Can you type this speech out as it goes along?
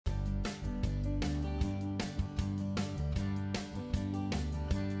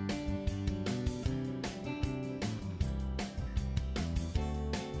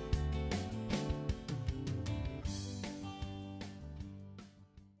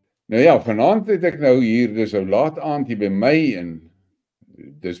Nou ja, vanaand het ek nou hier, dis nou laat aand hier by my en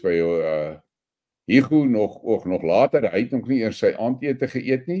dis by jou Hügo nog later, hy het nog nie eers sy aandete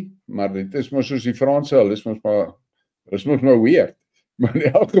geëet nie, maar dit is maar soos die Franse, hulle is mos maar weird. Maar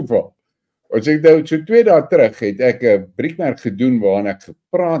in elk geval, as ek nou so 2 dae terug het ek 'n Briekmerke gedoen waarin ek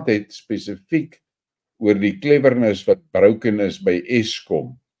gepraat het spesifiek oor die cleverness wat broken is by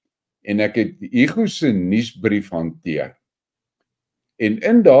Eskom. En ek het Hügo se nuusbrief hanteer. En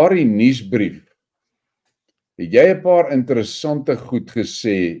in daardie nuusbrief het jy 'n paar interessante goed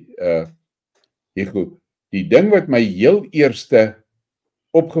gesê, Hügo. Die ding wat my heel eerste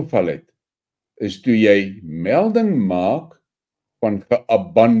opgeval het, is toe jy melding maak van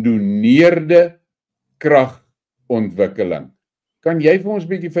geabandoneerde kragontwikkeling. Kan jy vir ons 'n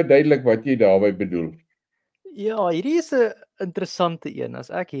bietjie verduidelik wat jy daarby bedoel? Ja, hierdie is 'n interessante een. As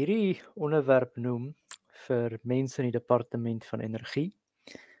ek hierdie onderwerp noem vir mense in die departement van energie,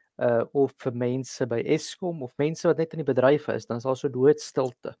 of vir mense by Eskom of mense wat net in die bedryf is, dan is daar so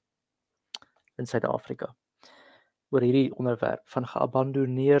doodstilte in Suid-Afrika oor hierdie onderwerp van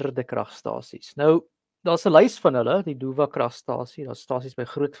geabandoneerde kragstasies. Nou, daar's 'n lys van hulle, die kragstasie, daar's stasies by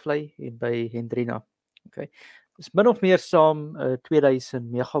Grootvlei en by Hendrina. Okay. Dis min of meer saam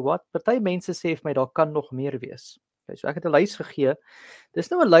 2000 megawatt. Party mense sê vir my daar kan nog meer wees. Okay, so ek het 'n lys gegee. Dis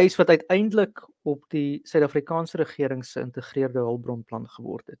nou 'n lys wat uiteindelik op die Suid-Afrikaanse regering se integreerde hulpbronplan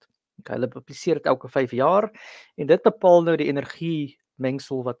geword het. Okay, hulle publiseer dit elke 5 jaar en dit bepaal nou die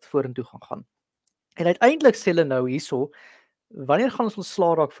energiemengsel wat vorentoe gaan. En uiteindelik sê hulle nou hierso, wanneer gaan ons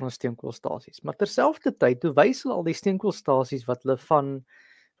ontslaa raak van ons steenkoolstasies? Maar terselfdertyd toe wys hulle al die steenkoolstasies wat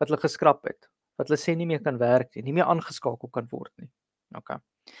hulle geskrap het, wat hulle sê nie meer kan werk nie meer aangeskakel kan word nie. Okay.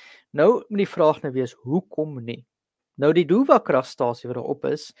 Nou moet die vraag nou wees, hoekom nie? Nou die kragstasie wat op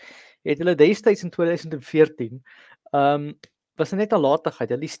is, het hulle destyds in 2014 was net 'n nalatigheid.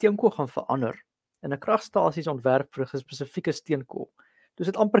 Hulle die steenkool gaan verander en 'n kragstasie is ontwerp vir 'n spesifieke steenkool. Dus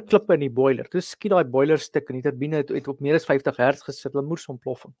het amper klippe in die boiler. Dus skiet daai boiler stuk en die turbine het op meer as 50 Hz gesit, hulle moes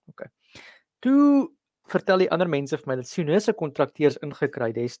ontploffing. Okay. Toe vertel die ander mense vir my dat Sinese kontrakteurs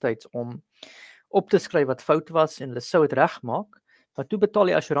ingekry destyds om op te skryf wat fout was en hulle sou dit regmaak, maar toe betaal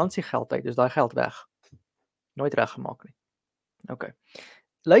die assuransiegeld uit, dus daai geld weg. Nooit reggemaak nie. Okay.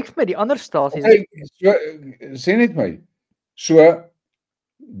 Lyk vir my die ander stasies sê net my. So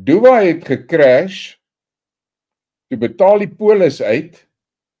Duwa het gecrash, toe betaal die polis uit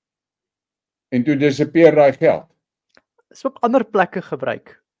en toe disappear daai geld. Is op ander plekke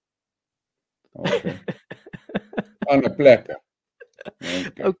gebruik. Okay. Ander plekke.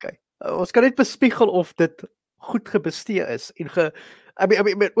 Okay. Ons kan net bespiegel of dit goed gebestee is en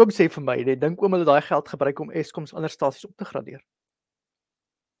my oom sê vir my, nee, dink oom hulle daai geld gebruik om Eskom se ander stasies op te gradeer.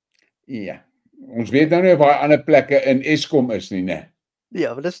 Ja. Ons weet nou nie of daai ander plekke in Eskom is nie, né?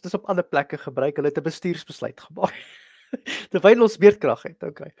 Ja, maar dis op ander plekke gebruik. Hulle het 'n bestuursbesluit gemaak. Terwyl ons beerdkrag het,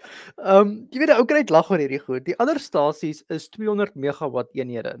 okay. Jy weet, ou kan net lag oor hierdie goed. Die ander stasies is 200 megawatt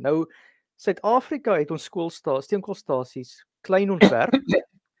eenhede. Nou, Suid-Afrika het ons steenkoolstasies klein ontwerp.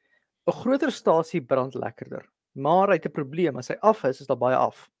 'n Groter stasie brand lekkerder, maar hy het 'n probleem. As hy af is daar baie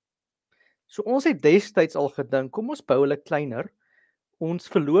af. So ons het destyds al gedink, kom ons bou hulle kleiner. Ons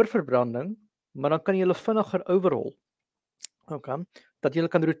verloor verbranding, maar dan kan jy hulle vinniger overhaul. Okay. Dat jy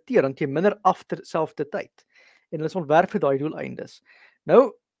kan roteer, dan jy minder af terselfde tyd. En hulle is ontwerp vir daai doeleindes.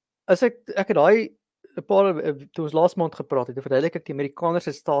 Nou, as ek het daai 'n paar toe ons laas maand gepraat het, verduidelik ek die Amerikaners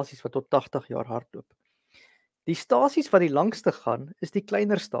se stasies wat tot 80 jaar hardloop. Die stasies wat die langste gaan, is die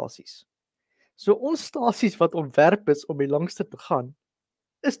kleiner stasies. So ons stasies wat ontwerp is om die langste te gaan,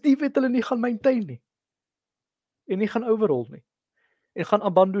 is die wat hulle nie gaan maintain nie. En nie gaan overhaul nie. En gaan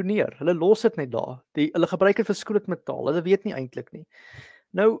abandoneer. Hulle los dit net daar. Hulle gebruik dit vir skrootmetaal. Hulle weet nie eintlik nie.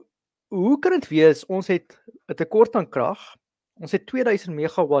 Nou, hoe kan dit wees, ons het 'n tekort aan krag, ons het 2000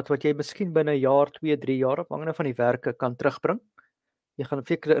 megawatt wat jy miskien binne 1 jaar, 2, 3 jaar, afhangende van die werke kan terugbring. Jy gaan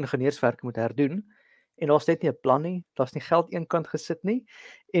sekere ingenieurswerke moet herdoen, en daar's net nie 'n plan nie, daar's nie geld eenkant gesit nie,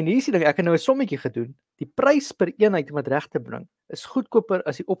 en hier is die ding, ek het nou 'n sommetjie gedoen, die prys per eenheid om dit reg te bring, is goedkoper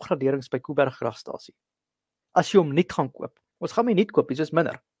as die opgraderings by Koeberg kragstasie, as jy hom nie gaan koop. Ons gaan my nie koop, dis is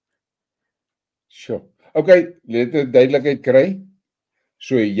minder. Sure. Okay, let dit duidelikheid kry.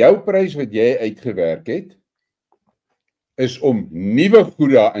 So jou prys wat jy uitgewerk het, is om nuwe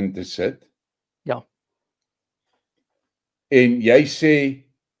goed daarin te sit. Ja. En jy sê,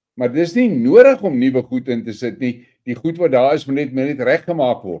 maar dis nie nodig om nuwe goed in te sit nie. Die goed wat daar is, moet net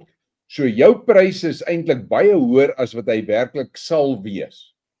reggemaak word. So jou prys is eintlik baie hoër as wat hy werklik sal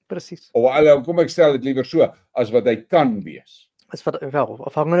wees. Presies. Of kom ek stel dit liewer so, as wat hy kan wees. Is wat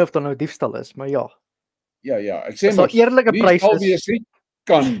afhangende of daar nou diefstal is, maar ja. Ja, ek sê maar eerlike pryse is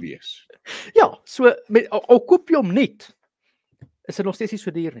kan wees. Ja, so al koop jy hom niet, is dit nog steeds nie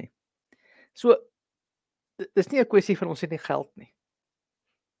so duur nie. So dis nie 'n kwessie van ons het nie geld nie.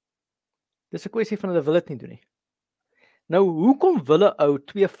 Dis 'n kwessie van hulle wil dit nie doen nie. Nou, hoekom wil 'n ou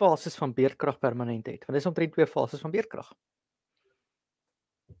 2 fases van beerdkrag permanent het? Want dis omtrent 2 fases van beerdkrag.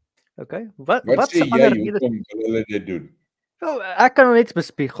 Okay, Wat wat sê se jy, ander rede? hoekom wil hulle dit doen? Wel, ek kan net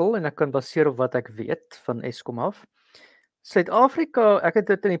bespiegel en ek kan baseer op wat ek weet van Eskom af. Suid-Afrika, ek het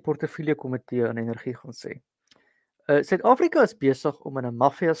dit in die portefeulje komitee aan energie gaan sê. Suid-Afrika is besig om in 'n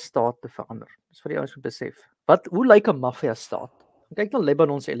maffia staat te verander. Dis wat die ouens moet besef. Hoe lyk 'n maffia staat? Kyk na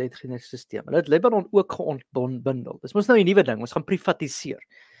Libanon se elektriese stelsel. Hulle het Libanon ook geontbindel. Dis mos nou 'n nuwe ding, ons gaan privatiseer.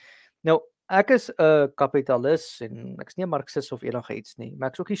 Nou, ek is 'n kapitalis en ek's nie 'n marxis of enigiets nie, maar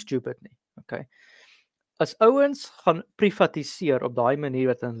ek's ook nie stupid nie. Okay. As ouens gaan privatiseer op daai manier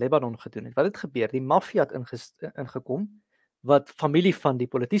wat in Libanon gedoen het, wat het gebeur? Die maffia het ingekom wat familie van die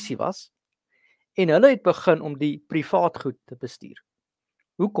politici was en hulle het begin om die privaat goed te bestuur.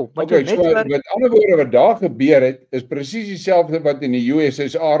 Hoekom? Want Okay, so met ander woorde wat daar gebeur het, is presies dieselfde wat in die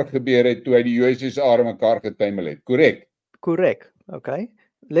USSR gebeur het toe hy die USSR in mekaar getuimel het. Korrek? Korrek, okay.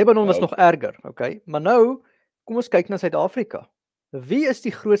 Libanon was nog erger, okay. Maar nou, kom ons kyk na Suid-Afrika. Wie is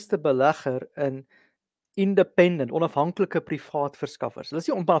die grootste belegger in independent, onafhanklike privaat verskaffers? Hulle is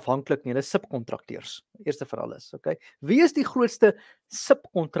nie onafhanklik nie, hulle is subkontrakteurs. Eerste vir alles, okay. Wie is die grootste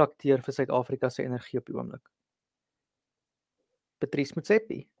subkontrakteur vir Suid-Afrika se energie op die oomblik? Patrice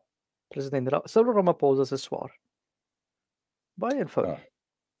Motsepe, president Cyril Ramaphosa se swaar. Baie eenvoudig.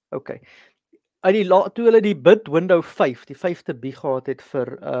 Ja. Okay. Toe hulle die bid window 5, die 5de bi gehad het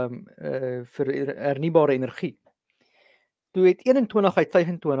vir hernubare energie. Toe het 21 uit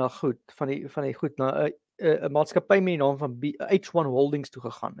 25 goed van die goed na 'n maatskappy met die naam van H1 Holdings toe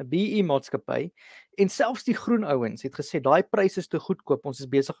gegaan, 'n BE maatskappy, en selfs die groen ouens het gesê daai pryse is te goedkoop, ons is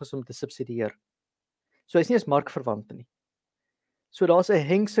besig om te subsidieer. So hy's nie eens markverwant nie. So daar's 'n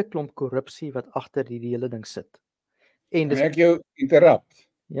hengse klomp korrupsie wat agter die hele ding sit. En ek jou interrupt.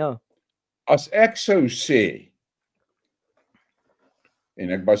 Ja. As ek sou sê, en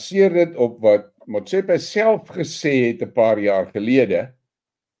ek baseer dit op wat Motsepe self gesê het 'n paar jaar gelede,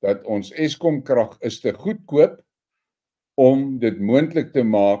 dat ons Eskom krag is te goedkoop om dit moontlik te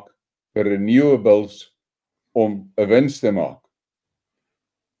maak vir renewables om 'n wins te maak.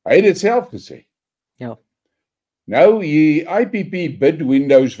 Hy het dit self gesê. Ja. Nou die IPP bid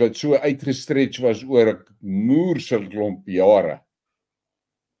windows wat so uitgestretch was oor 'n moersel klomp jare.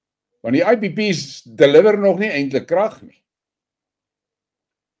 Want die IPP's deliver nog nie eintlik krag nie.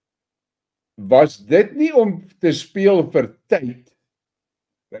 Was dit nie om te speel vir tyd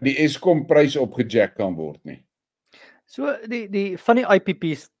dat die Eskom prys opgejack kan word nie? So die van die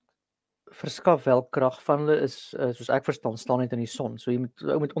IPP's verskaf wel krag, van hulle is soos ek verstaan staan net in die son. So jy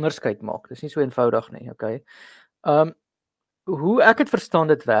moet onderskeid maak. Dis nie so eenvoudig nie, okay? Hoe ek het verstaan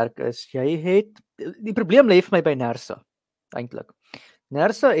dit werk is die probleem lê vir my by NERSA eintlik.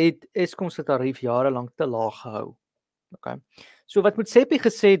 NERSA het Eskom se tarief jare lank te laag gehou. Okay. So wat Motsepe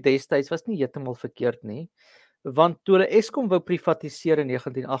gesê het destyds was nie heeltemal verkeerd nie, want toe hulle Eskom wou privatiseer in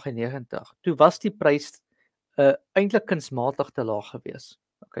 1998, toe was die prys eintlik kunsmatig te laag gewees.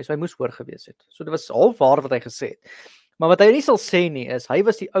 Okay, so hy moes hoor gewees het. So dit was half waar wat hy gesê het. Maar wat hy nie sal sê nie is, hy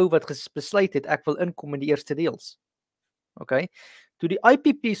was die ou wat besluit het ek wil inkom in die eerste deels. Okay. Toe die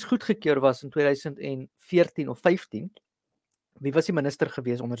IPP's goedgekeur was in 2014 of 15, wie was die minister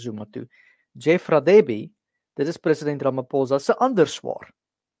gewees onder Zuma toe? Jeff Radebe, dit is president Ramaphosa se ander swaar.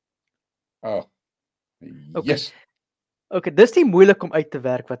 Yes. Okay, dis nie moeilik om uit te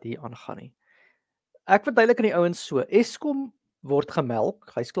werk wat hier aangaan nie. Ek verduidelik aan die ouens so, Eskom word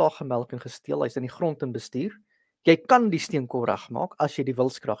gemelk, hy's klaar gemelk en gesteel, hy's in die grond en bestuur. Jy kan die steenkool regmaak as jy die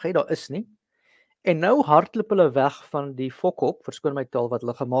wilskrag het, daar is nie. En nou hardloop hulle weg van die fokhop, verskoon my taal, wat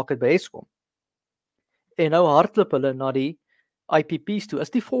hulle gemaak het by Eskom. En nou hardloop hulle na die IPP's toe, is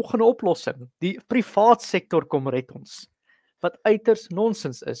die volgende oplossing. Die privaat sektor kom red ons. Wat uiters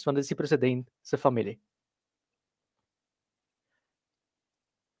nonsens is, want dit is die president se familie.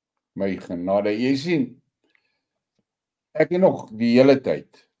 My genade, jy sien, ek het nog die hele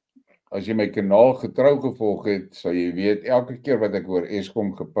tyd, as jy my kanaal getrou gevolg het, sal jy weet, elke keer wat ek oor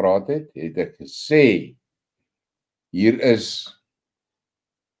Eskom gepraat het ek gesê, hier is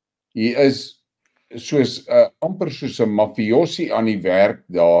soos amper soos 'n mafiosi aan die werk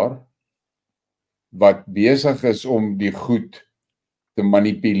daar, wat besig is om die goed te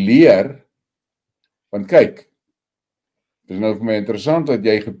manipuleer. Want kyk, dit is nou vir my interessant dat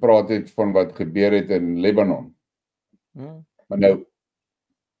jy gepraat het van wat gebeur het in Libanon. Maar nou,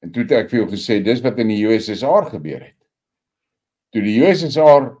 en toe het ek vir jou gesê, dis wat in die USSR gebeur het. toe die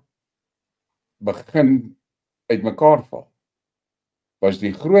USSR begin uitmekaar val, was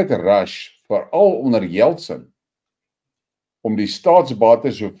die groot rush, veral onder Yeltsin, om die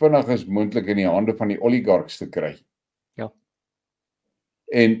staatsbates so vinnig as moontlik in die hande van die oligarks te kry. Ja.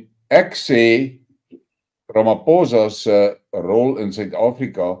 En ek sê, Ramaphosa se rol in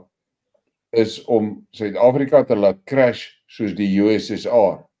Suid-Afrika is om Suid-Afrika te laat crash soos die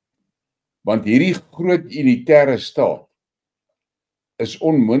USSR. Want hierdie groot unitêre staat is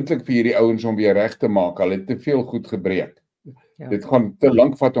onmoontlik vir hierdie ouens om weer reg te maak. Hulle het te veel goed gebreek. Ja. Dit gaan te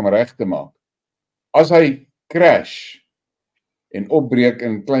lank vat om reg te maak. As hy crash en opbreek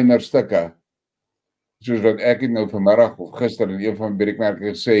in kleiner stukke, soos wat ek het nou vanmiddag of gister in een van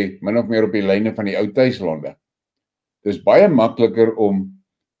Briekmerke gesê, min of meer op die lyne van die ou tuislande. Dis baie makliker om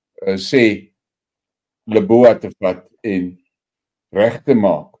sê Leboa te vat en reg te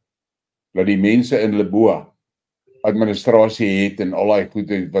maak, dat die mense in Leboa administrasie het en al daai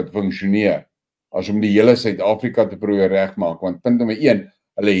goed wat funksioneer, as om die hele Suid-Afrika te probeer regmaak, want punt nommer 1,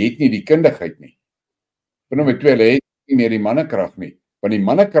 hulle het nie die kundigheid nie. Punt nommer 2, hulle het nie meer die mannekrag nie, want die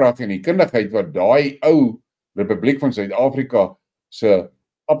mannekrag en die kundigheid wat daai ou Republiek van Suid-Afrika se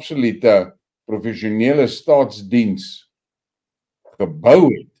absolute professionele staatsdiens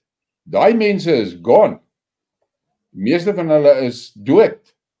gebou het, daai mense is gone. Die meeste van hulle is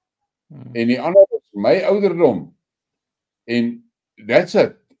dood. En die ander is my ouderdom. En that's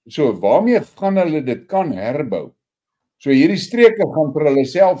it. So waarmee gaan hulle dit kan herbou? So hierdie streke gaan vir hulle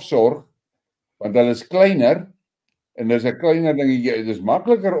self sorg, want hulle is kleiner, en dis 'n kleiner dingetjie. Dis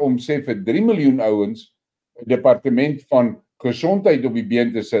makliker om sê vir 3 miljoen ouens 'n departement van gesondheid op die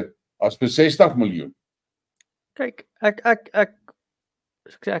been te sit as vir 60 miljoen. Kyk, ek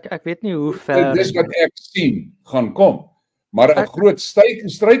weet nie hoe ver Dis wat ek sien gaan kom. Maar 'n groot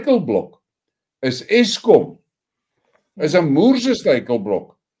struikelblok is Eskom. Is 'n moerse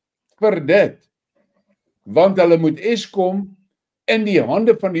struikelblok vir dit. Want hulle moet Eskom in die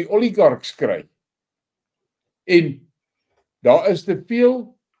hande van die oligarks kry. En daar is te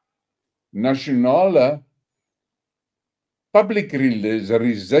veel nasionale public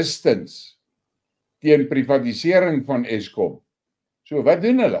resistance teen privatisering van Eskom. So wat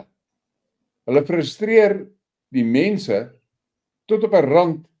doen hulle? Hulle frustreer die mense tot op 'n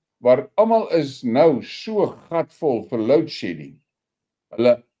rand waar almal is nou so gatvol vir load shedding.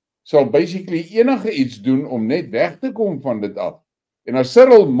 Hulle sal basically enige iets doen om net weg te kom van dit af. En as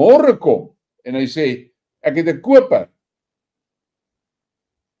Cyril môre kom en hy sê ek het 'n koper.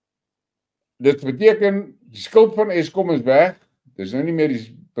 Dit beteken die skuld van Eskom is weg. Dis nou nie meer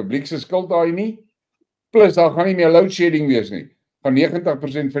die publiek se skuld daai nie. Plus daar gaan nie meer load shedding wees nie. Van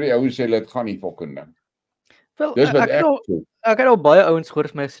 90% van die ouens sê dit gaan nie fucking ding. Wel, Dis wat ek het al baie ouens gehoor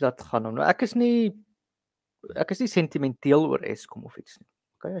vir my sê dat gaan nou. Ek is nie sentimenteel oor Eskom of iets nie.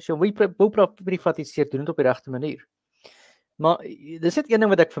 Okay, as jy wil privatiseer, doen dit op die regte manier. Maar dis net een ding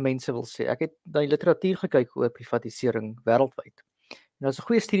wat ek vir mense wil sê. Ek het daai literatuur gekyk oor privatisering wêreldwyd. En daar's 'n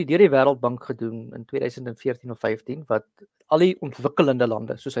goeie studie deur die Wêreldbank gedoen in 2014 of 15 wat al die ontwikkelende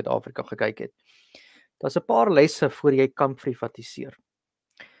lande soos Suid-Afrika gekyk het. Daar's 'n paar lesse voor jy kan privatiseer.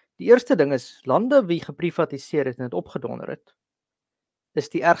 Die eerste ding is lande wie geprivatiseer het en dit opgedonder het, is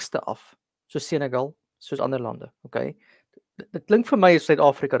die ergste af, soos Senegal, soos ander lande, okay? Dit klink vir my as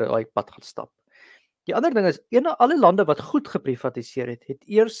Suid-Afrika daai pad gaan stap. Die ander ding is alle lande wat goed geprivatiseer het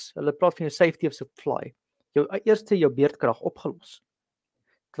eers, hulle praat van jou safety of supply, jou beurtkrag opgelos.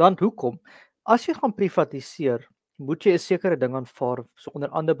 Want hoekom? As jy gaan privatiseer, moet jy 'n sekere ding aanvaar, so onder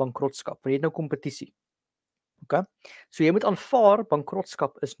andere bankrotskap, want jy het nou kompetisie. Okay? So jy moet aanvaar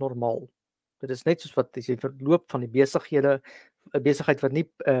bankrotskap is normaal. Dit is net soos wat as jy verloop van die besighede, 'n besigheid wat nie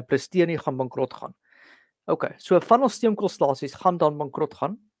presteer nie, gaan bankrot gaan. Okay, so van ons steenkoolstasies gaan dan bankrot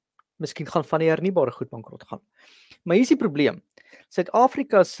gaan. Miskien gaan van die hernubare goed bankrot gaan. Maar hier is die probleem.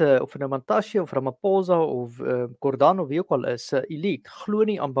 Suid-Afrika se of nou Mantashe of Ramaphosa of Gordhan of wie ook al is, elite glo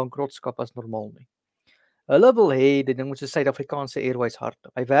nie aan bankrotskap as normaal nie. Hulle wil hê die ding moet so Suid-Afrikaanse Airways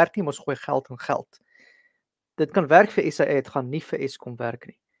hardloop. Hy werk nie, ons gooi geld in geld. Dit kan werk vir SA, dit gaan nie vir Eskom werk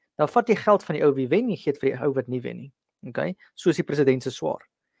nie. Nou vat jy geld van die ou wie wen, jy gee dit vir die ou wat nie wen nie. Okay? Soos die president se swaar.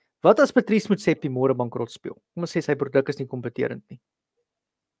 Wat as Patrice Motsepe môre bankrot speel? Kom ons sê sy produk is nie kompeterend nie.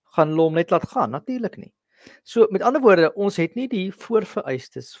 Gaan hulle hom net laat gaan? Natuurlik nie. So met ander woorde, ons het nie die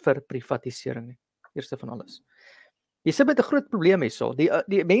voorvereistes vir privatisering nie. Eerste van alles. Jy sit met 'n groot probleem hierso.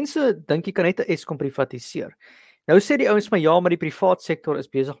 Die mense dink jy kan net 'n Eskom privatiseer. Nou sê die ouens maar ja, maar die privaat sektor is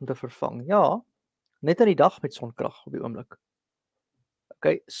besig om te vervang. Ja, net aan die dag met sonkrag op die oomblik.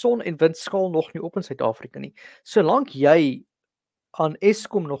 Okay, son en wind skaal nog nie op in Suid-Afrika nie. Solank jy aan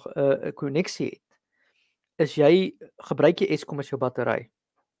Eskom nog 'n koneksie het, gebruik jy eskom as jou battery.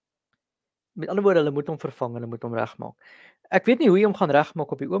 Met ander woorde, hulle moet hom vervang, hulle moet hom regmaak. Ek weet nie hoe jy hom gaan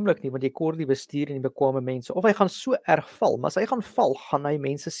regmaak op die oomblik nie, want jy kort die bestuur en die bekwame mense, of hy gaan so erg val, maar as hy gaan val, gaan hy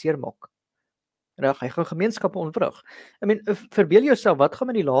mense seermaak. Reg, hy gaan gemeenskappe ontwrig. Verbeel jouself, wat gaan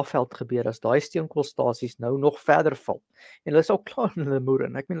met die Laagveld gebeur as daai steenkoolstasies nou nog verder val? En hulle is al klaar in hulle moer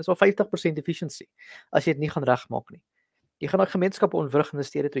in. Hulle is al 50% efficiency, as jy dit nie gaan regmaak nie. Jy gaan daai gemeenskappe ontwrig en die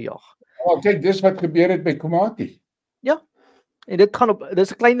stede toe jaag. Kyk, dis wat gebeur het by Komati. Ja, en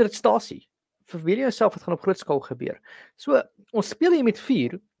dis 'n kleiner stasie. Verbeel jouself, dit gaan op groot skaal gebeur. So, ons speel hier met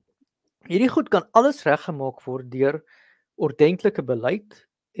vuur. Hierdie goed kan alles reggemaak word deur ordentlike beleid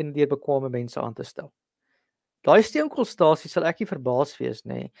en deur bekwame mense aan te stel. Daai steenkoolstasie sal ek nie verbaas wees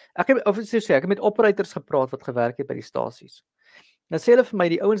nie. Ek het met operators gepraat wat gewerk het by die stasies. Dan sê hulle vir my,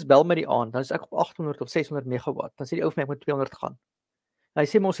 die ouens bel my die aand, dan is ek op 800 of 600 megawatt. Dan sê die ou vir my, ek moet 200 gaan. Hy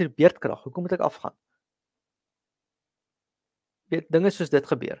sê, maar ons het beurtkrag, hoekom moet ek afgaan? Dinge soos dit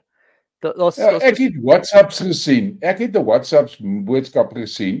gebeur. Ek het WhatsApps gesien. Ek het 'n WhatsApp boodskap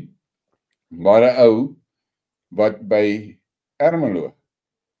gesien waar 'n ou wat by Ermelo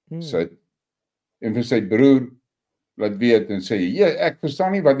sit en vir sy broer laat weet en sê, ek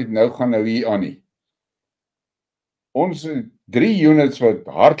verstaan nie wat dit nou gaan nou hier aan nie. Ons 3 units wat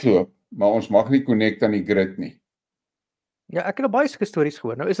hardloop, maar ons mag nie connect aan die grid nie. Ja, ek het baie sulke stories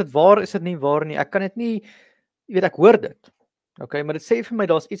gehoor. Nou is dit waar, is dit nie waar nie? Ek kan dit nie, ek hoor dit. Okay, maar dit sê vir my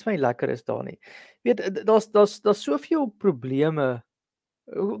daar's iets van lekker is daar nie. Daar's soveel probleme.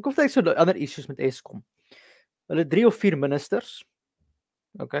 Hoekom het ek so ander issues met Eskom? Hulle 3 of 4 ministers,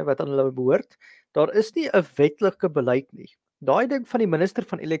 okay, wat aan hulle behoort. Daar is nie 'n wetlike beleid nie. Daai ding van die minister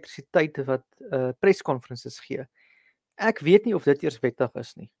van elektrisiteit wat perskonferensies gee. Ek weet nie of dit eers wettig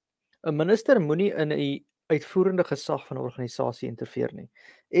is nie. 'n Minister moenie in 'n uitvoerende gesag van 'n organisasie interfereer nie.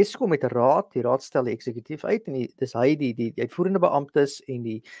 Eskom het 'n raad, die raad stel die eksekutief uit en dis hy die uitvoerende beamptes en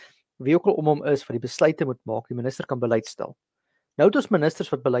die wie ook al om hom is wat die besluite moet maak. Die minister kan beleid stel. Nou het ons ministers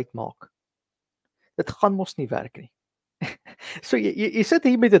wat beleid maak. Dit gaan mos nie werk nie. So jy sit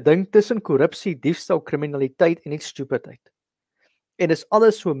hier met 'n ding tussen korrupsie, diefstal, kriminaliteit en net stupidheid. En dis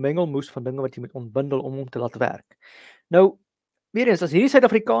alles so 'n mengelmoes van dinge wat jy moet ontbindel om hom te laat werk. Nou, weer eens, as hierdie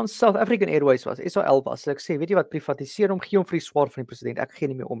Suid-Afrikaans South African Airways was, SAL was, ek sê, weet jy wat, privatiseer hom, gee hom vir die swaar van die president, ek gee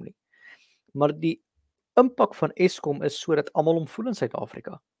nie meer om nie. Maar die impak van Eskom is sodat almal hom voel in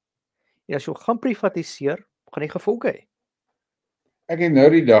Suid-Afrika. En as jy gaan privatiseer, gaan jy gevolge hê. Ek het nou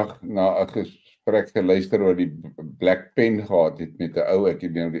die dag na 'n gesprek geluister oor die Black Pen gehad het met 'n ou, ek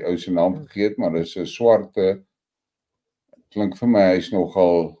het nou die ou se naam vergeet, maar dis 'n swarte, klink vir my hy's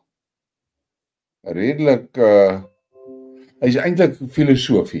nogal redelik hy's eintlik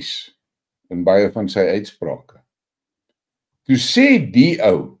filosofies in baie van sy uitsprake. Toe sê die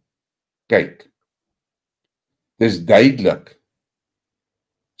ou, kyk, dis duidelik,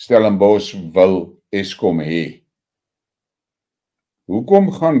 Stellenbosch wil Eskom hê.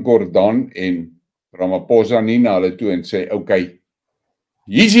 Hoekom gaan Gordhan en Ramaphosa nie na hulle toe en sê, okay,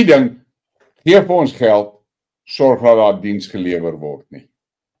 hier is die ding, gee vir ons geld, sorg dat daar diens gelewer word nie.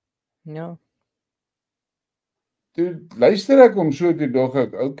 Ja. Toe luister ek om so toe dog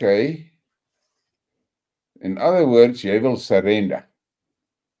ek, okay, in other words, jy wil surrender.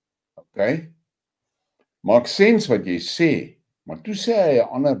 Okay, maak sens wat jy sê, maar toe sê hy 'n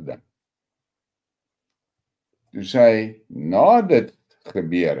ander ding. Toe sê hy, na dit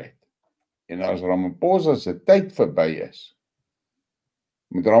gebeur het, en as Ramaphosa se tyd verby is,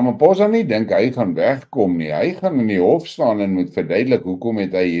 moet Ramaphosa nie dink hy gaan wegkom nie, hy gaan in die hof staan en moet verduidelik hoekom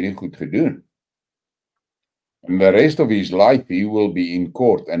het hy hierdie goed gedoen. And the rest of his life he will be in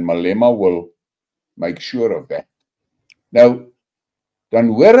court and Malema will make sure of that. Nou, dan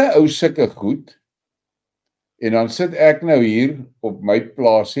hoor 'n ou sulke goed en dan sit ek nou hier op my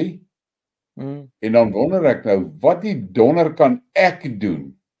plaasie en dan wonder ek nou, wat die donder kan ek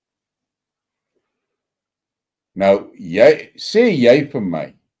doen? Nou, sê jy vir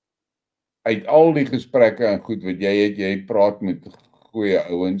my, uit al die gesprekke en goed wat jy praat met goeie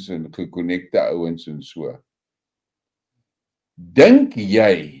ouens en gekonnekte ouens en so, dink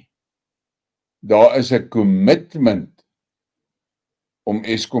jy, daar is 'n commitment om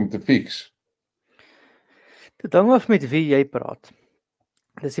Eskom te fix? Dit hang af met wie jy praat.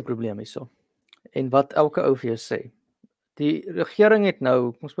 Dis die probleem hierso. En wat elke ou vir jou sê. Die regering het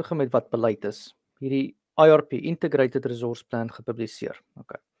nou, ons begin met wat beleid is, hierdie IRP, Integrated Resource Plan, gepubliseer.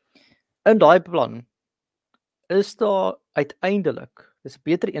 Okay. In daai plan is daar uiteindelik, dis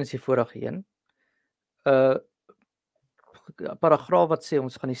beter een as die vorige een, 'n paragraaf wat sê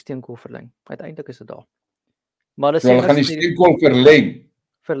ons gaan die steenkool verleng. Uiteindelik is dit daar. Maar hulle sê hulle gaan die steenkool verleng.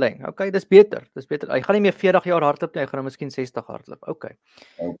 verleng. Okay, dis beter. Hy gaan nie meer 40 jaar hardloop nie, hy gaan nou miskien 60 hardloop. Okay.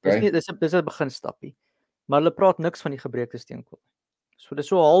 Okay. Dis 'n beginstappie. Maar hulle praat niks van die gebreekte steenkool. So dis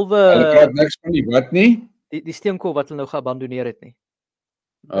so Hulle halwe praat niks van die wat nie? die steenkool wat hulle nou geabandoneer het nie.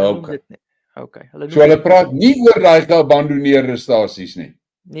 Hulle noem Okay. dit nie. Okay. Hulle So noem hulle dit praat nie oor daai geabandoneerde stasies nie.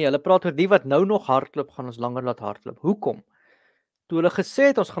 nee, hulle praat oor die wat nou nog hardloop, gaan ons langer laat hardloop. Hoekom? Toe hulle gesê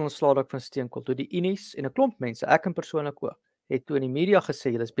het ons gaan ontslaa raak van steenkool, toe die unies en 'n klomp mense, ek en persoonlik ook, het toe in die media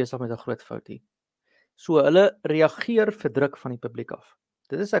gesê julle is besig met 'n groot fout hier. So hulle reageer vir druk van die publiek af.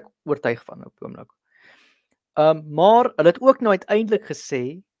 Dit is ek oortuig van op die oomblik. Maar hulle het ook nou uiteindelik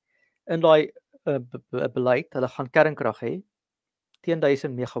gesê in daai beleid, hulle gaan kernkrag hê teen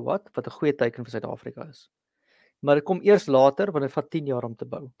 1000 megawatt wat 'n goeie teken vir Suid-Afrika is. Maar dit kom eers later want dit vat 10 jaar om te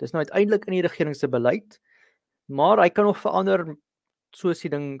bou. Dis nou uiteindelik in die regering se beleid, maar hy kan nog verander soos die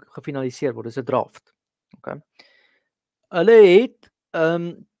ding gefinaliseer word. Dis 'n draft. Okay. Hulle het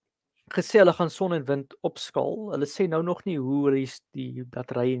gesê hulle gaan son en wind opskaal. Hulle sê nou nog nie hoe hulle die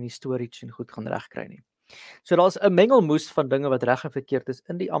batterye en die storage en goed gaan regkry nie. So daar's 'n mengelmoes van dinge wat reg en verkeerd is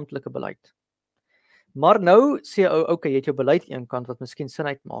in die amptelike beleid. Maar nou sê ou, okay, jy het jou beleid aan een kant wat miskien sin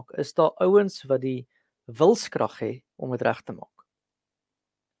uitmaak. Is daar ouens wat die wilskrag het om dit reg te maak?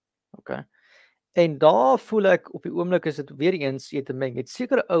 Okay. En daar voel ek op die oomblik is dit weer eens jy te meng. Het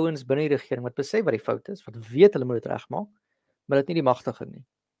sekere ouens binne die regering wat besef wat die fout is, wat weet hulle moet dit regmaak, maar dit nie die magtiging nie.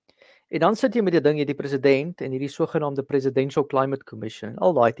 En dan sit jy met die ding, jy die president en hierdie sogenaamde Presidential Climate Commission,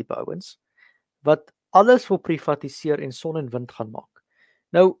 al daai tipe ouens wat alles wil privatiseer en son en wind gaan maak.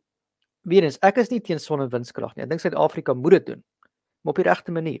 Nou, weer eens, ek is nie teen son en windskrag nie. Ek dink Suid-Afrika moet dit doen, maar op die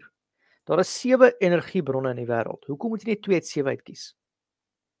regte manier. Daar is 7 energiebronne in die wêreld. Hoekom moet jy net 2 uit 7 uitkies?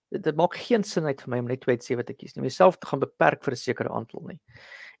 Dit maak geen sin uit vir my om net 2 uit 7 te kies nie. Myself te gaan beperk vir 'n sekere aantal nie.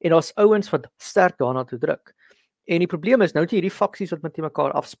 En daar's ouens wat sterk daarna toe druk. En die probleem is nou dat hierdie faksies wat met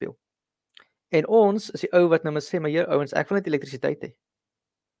mekaar afspeel. En ons is die ou wat nou maar sê, maar hier ouens, ek wil net elektrisiteit hê.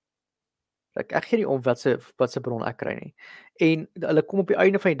 Ek gee nie om wat se bron ek kry nie. En hulle kom op die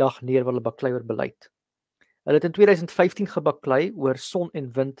einde van die dag neer waar hulle baklei oor beleid. Hulle het in 2015 gebaklei oor son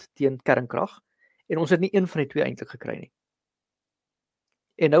en wind teen kernkrag en ons het nie een van die twee eintlik gekry nie.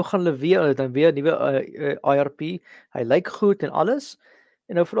 En nou gaan hulle weer nuwe IRP, hy lyk goed en alles.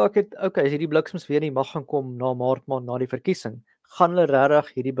 En nou vra ek dit, okay, as hierdie bliksems weer nie mag gaan kom na Maart maand na die verkiesing, gaan hulle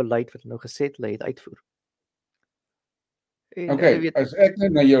regtig hierdie beleid wat hulle nou gesê het hulle het uitvoer? En, Okay, as ek nou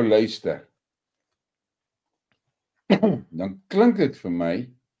na jou luister, dan klink dit vir my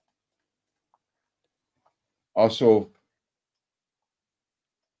asof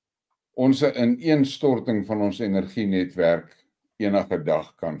ons 'n ineenstorting van ons energienetwerk enige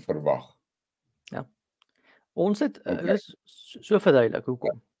dag kan verwag. Ja. Ons het so verduidelik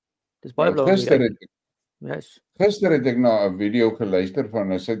hoekom. Dis baie Nou, belangrik. Gister het ek na 'n video geluister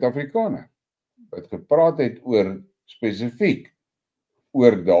van 'n Suid-Afrikaner wat gepraat het oor spesifiek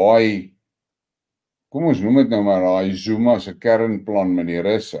oor daai, kom ons noem dit nou maar daai Zuma se kernplan met die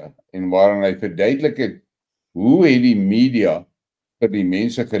Russe en waarin hy verduidelik het hoe het die media vir die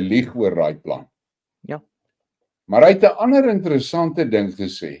mense gelieg oor daai plan. Ja. Maar hy het 'n ander interessante ding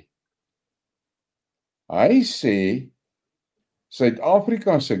gesê. Hy sê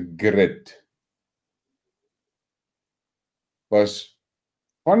Suid-Afrika se grid was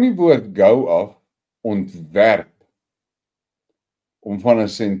van die woord go af ontwerp om van 'n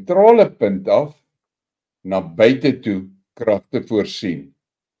sentrale punt af na buite toe krag te voorsien.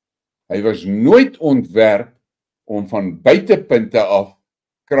 Hy was nooit ontwerp om van buitepunte af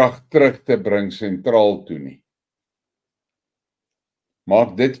krag terug te bring sentraal toe nie.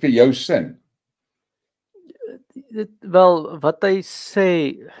 Maak dit vir jou sin? Wel, wat hy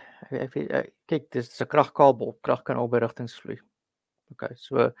sê, kyk, dis 'n kragkabel, krag kan albei rigtings vloei. Okay,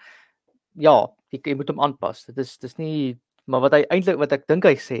 so ja, jy moet hom aanpas. Dis nie, maar wat ek dink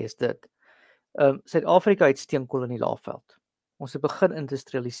hy sê is dit. Suid-Afrika het steenkool in die Laagveld. Ons het begin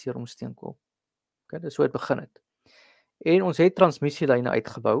industrialiseer om steenkool. Okay, dis hoe dit begin het. En ons het transmissielyne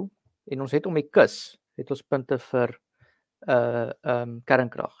uitgebou en ons het om die kus het ons punte vir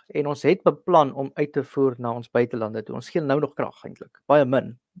kernkrag. En ons het beplan om uit te voer na ons buitelande toe. Ons gee nou nog krag eintlik, baie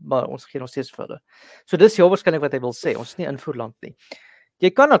min, maar ons gee nog steeds vir hulle. So dis heel waarskynlik wat hy wil sê. Ons is nie invoerland nie. Jy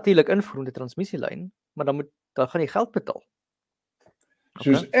kan natuurlik invoer met 'n transmissielyn, maar dan gaan jy geld betaal.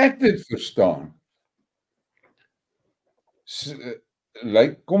 Okay. Soos ek dit verstaan,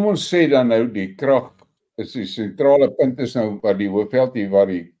 kom ons sê dan nou die krag is die sentrale punt is nou waar die Hoofveld hier waar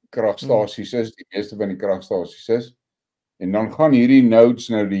die kragstasies is, die meeste van die kragstasies is. En dan gaan hierdie nodes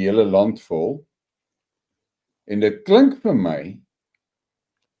nou die hele land vol. En dit klink vir my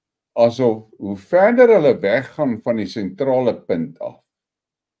asof hoe verder hulle weggaan van die sentrale punt af,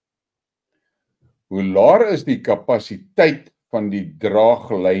 hoe laer is die kapasiteit van die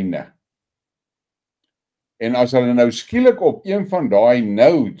draaglyne. En as hulle nou skielik op een van daai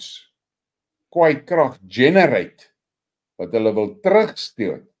nodes kwyt krag generate, wat hulle wil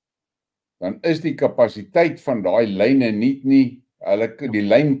terugstoot, dan is die kapasiteit van daai lyne nie, die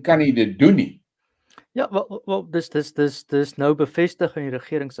lyn kan nie dit doen nie. Ja, wel dis nou bevestig in die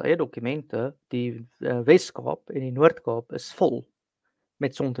regering se eie dokumente, die Wes-Kaap en die Noord-Kaap is vol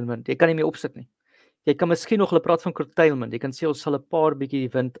met son en wind. Jy kan nie meer opsit nie. Jy kan miskien nog, hulle praat van curtailment, jy kan sê ons sal 'n paar bietjie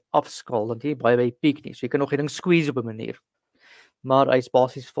die wind afskaal, want jy baie by die piek nie, so jy kan nog die ding squeeze op 'n manier. Maar hy's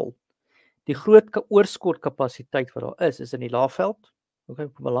basies vol. Die groot oorskot kapasiteit wat daar is in die Laagveld, okay,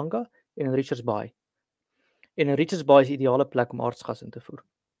 Mpumalanga en in Richards Bay. En in Richards Bay is die ideale plek om aardsgas in te voer.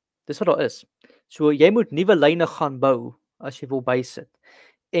 Dis wat daar is. So jy moet nuwe lyne gaan bou as jy wil bysit.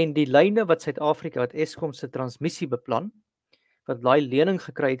 En die lyne wat Suid-Afrika, wat Eskom se transmissie beplan, wat daai lening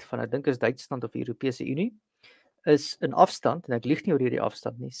gekry het van, ek dink is Duitsland of die Europese Unie, is in afstand, en ek lieg nie oor hierdie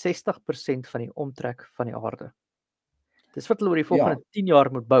afstand nie, 60% van die omtrek van die aarde. Dis wat hulle oor die volgende 10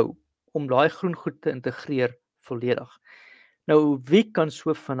 jaar moet bou, om daai groen goed te integreer volledig. Nou, wie kan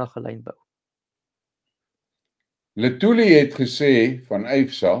so vinnig 'n lyn bou? Letuli het gesê, van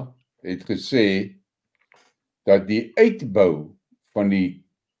EFSA, het gesê, dat die uitbou van die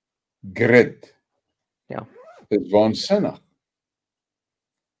grid is waansinnig.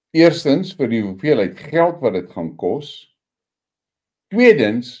 Eerstens, vir die hoeveelheid geld wat dit gaan kos.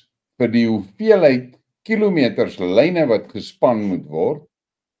 Tweedens, vir die hoeveelheid kilometers lyne wat gespan moet word.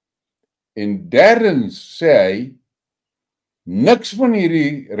 En derdens sê hy, niks van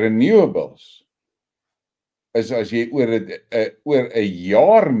hierdie renewables is as jy oor 'n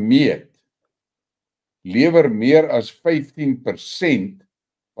jaar meet, lewer meer as 15%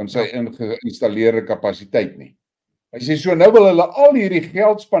 van sy geïnstalleerde kapasiteit nie. Hy sê so, nou wil hulle al hierdie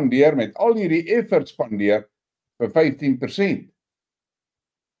geld spandeer, met al hierdie effort spandeer vir 15%.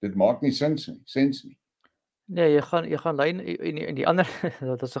 Dit maak nie sens nie. Nee, jy gaan lyn en die ander,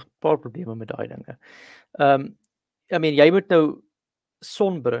 dat is 'n paar probleme met daai dinge. I mean, jy moet nou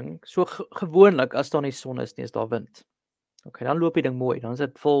son bring, so gewoonlik as daar nie son is nie, is daar wind. Okay, dan loop die ding mooi, dan is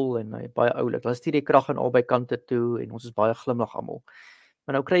dit vol en baie oulik. Dan stuur die krag aan albei kante toe en ons is baie glimlag almal.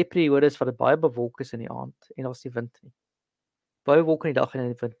 Maar nou kry jy periodes wat dit baie bewolk is in die aand en daar's nie wind nie. Baie bewolk in die dag en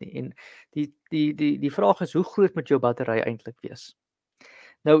nie wind nie. En die vraag is, hoe groot moet jou battery eintlik wees?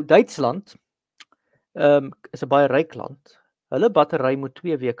 Nou Duitsland is 'n baie ryk land. Hulle battery moet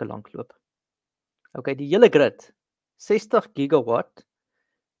 2 weke lank loop. Okay, die hele grid, 60 gigawatt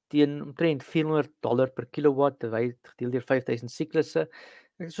teen omtrent $400 per kilowatt, gedeel deur 5000 siklusse. Ek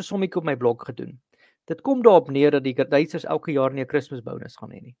het so 'n sommetjie op my blog gedoen. Dit kom daarop neer dat die Duitsers elke jaar nie 'n Kersbonus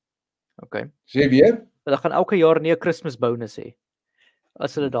gaan hê nie. Okay. Sê weer? Hulle gaan elke jaar nie 'n Kersbonus hê.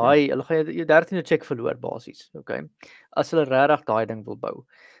 As hulle hulle gaan jou 13de check verloor basies, okay? As hulle regtig daai ding wil bou.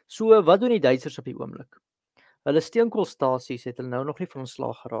 So, wat doen die Duitsers op die oomblik? Hulle steenkoolstasies het hulle nou nog nie van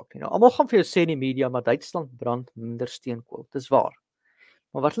ontslaag geraak nie. Nou, almal gaan vir jou sê in die media, maar Duitsland brand minder steenkool. Dis waar.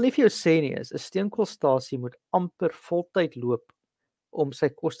 Maar wat hulle vir jou sê nie is, 'n steenkoolstasie moet amper voltyd loop om sy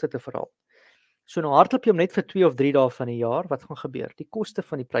koste te verhaal. So nou hardloop jy hom net vir 2 of 3 dae van die jaar, wat gaan gebeur? Die koste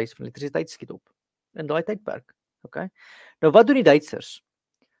van die prys van elektrisiteit skiet op in daai tydperk. Okay? Nou wat doen die Duitsers?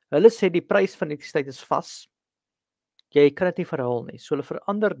 Hulle sê die prys van elektrisiteit is vas. Jy kan dit nie verhaal nie. So hulle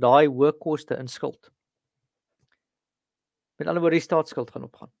verander daai hoë koste in skuld. Met ander woorde, die staatsskuld gaan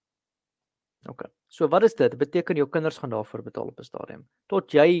opgaan. Okay. So wat is dit? Dit beteken jou kinders gaan daarvoor betaal op 'n stadium.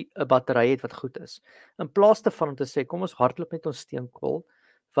 Tot jy 'n battery het wat goed is. In plaas daarvan om te sê, kom ons hardloop met ons steenkool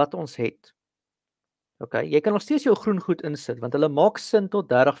wat ons het. Okay, jy kan nog steeds jou groen goed insit, want hulle maak sin tot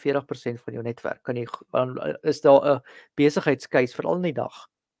 30-40% van jou netwerk. Is daar 'n besigheidskeis veral in die dag.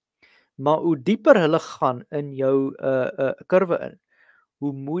 Maar hoe dieper hulle gaan in jou kurwe in,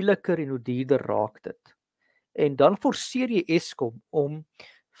 hoe moeiliker en hoe duurder raak dit. En dan forceer jy Eskom om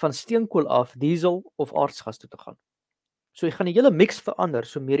van steenkool af diesel of aardsgas toe te gaan. So jy gaan die hele mix verander,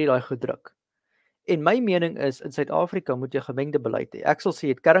 so meer jy daai gedruk. En my mening is, in Suid-Afrika moet jy gemengde beleid hê. Ek sal sê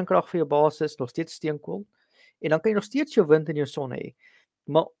jy het kernkrag vir jou basis, nog steeds steenkool, en dan kan jy nog steeds jou wind en jou son hê.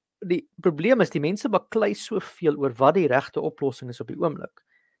 Maar die probleem is, die mense baklei soveel oor wat die regte oplossing is op die oomblik,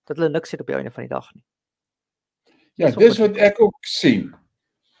 dat hulle niks het op die einde van die dag nie. Ja, dis wat ek ook sien.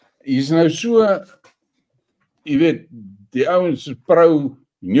 Hier's nou so, jy weet, die ouens is pro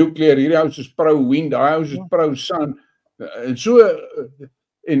nuclear, hierdie ouens is pro wind, daai ouens is pro sun, en so,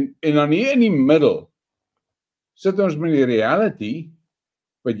 en dan hier in die middel, sit ons met die reality,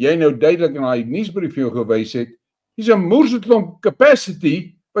 wat jy nou duidelik in die nuusbrief vir jou gewys het, hier's 'n moerseklomp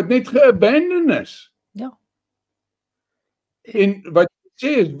capacity, wat net geabandon is. Ja. En wat jy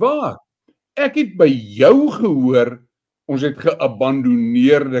sê is waar, Ek het by jou gehoor ons het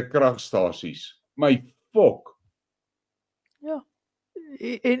geabandoneerde kragstasies. My fok. Ja.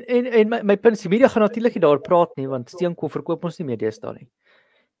 En my punt is die media gaan natuurlik nie daar praat nie want steenkool verkoop ons nie meer deesdae nie.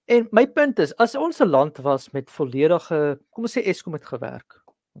 En my punt is as ons 'n land was met volledige, kom ons sê Eskom het gewerk,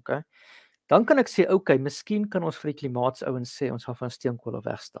 okay? Dan kan ek sê okay, miskien kan ons vir die klimaatsouens sê ons gaan van steenkool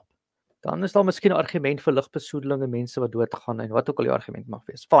wegstap. Dan is daar miskien 'n argument vir lugbesoedeling en mense wat doodgaan en wat ook al die argument mag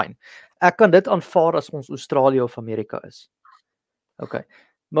wees. Fyn. Ek kan dit aanvaar as ons Australië of Amerika is. Okay.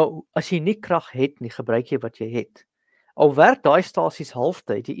 Maar as jy nie krag het nie, gebruik jy wat jy het. Al werk daai stasies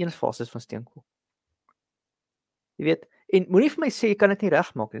halftyd, die een fase is van steenkool. Jy weet, en moenie vir my sê jy kan dit nie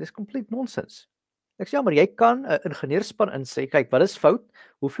regmaak nie. Dis kompleet nonsens. Ek sê ja, maar jy kan 'n ingenieurspan insê, kyk, wat is fout?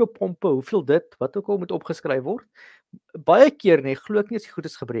 Hoeveel pompe, hoeveel dit, wat ook al moet opgeskryf word. Baie keer nie, glo ek nie as die goed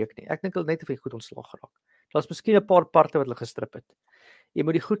is gebreek nie. Ek dink hulle net of hy goed ontslag geraak. Daar's miskien 'n paar parte wat hulle gestrip het. Jy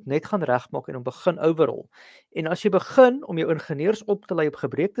moet die goed net gaan regmaak en hom begin overhaul. En as jy begin om jou ingenieurs op te lei op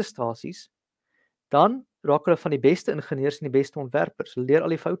gebreekte stasies, dan raak hulle van die beste ingenieurs en die beste ontwerpers. Hulle leer al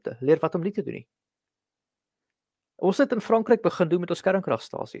die foute, leer wat om nie te doen nie. Ons het in Frankryk begin doen met ons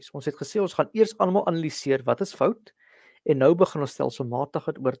kernkragstasies. Ons het gesê ons gaan eers almal analiseer wat is fout en nou begin ons stelselmatig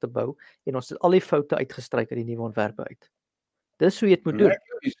dit oor te bou en ons het al die foute uitgestryk uit die nuwe ontwerpe uit. Dis hoe jy dit moet doen. Ek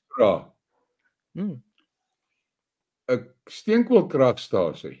wil iets vra. 'n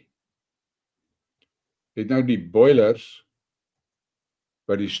Steenkoolkragstasie het nou die boilers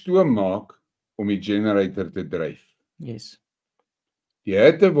wat die stoom maak om die generator te dryf. Yes. Die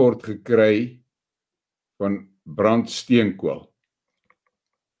hitte word gekry van brandsteenkool.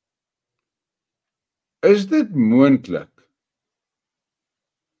 Is dit moontlik?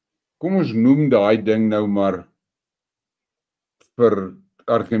 Kom ons noem daai ding nou maar vir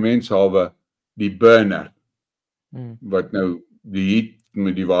argumentshalwe die burner wat nou die heat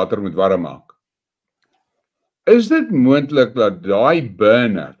met die water moet warm maak. Is dit moontlik dat daai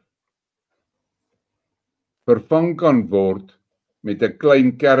burner vervang kan word met 'n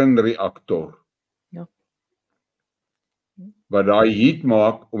klein kernreaktor? Ja. Wat daai heat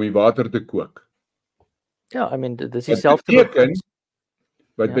maak om die water te kook? Ja, I mean dis dieselfde.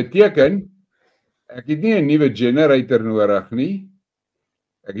 Wat beteken ek het nie 'n nuwe generator nodig nie.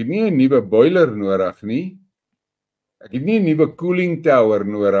 Ek het nie 'n nuwe boiler nodig nie. Ek het nie 'n nuwe cooling tower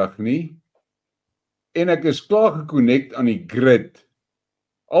nodig nie. En ek is klaar gekonnekt aan die grid.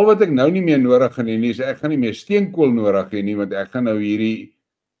 Al wat ek nou nie meer nodig gaan hê nie, is ek gaan nie meer steenkool nodig hê nie, want ek gaan nou hierdie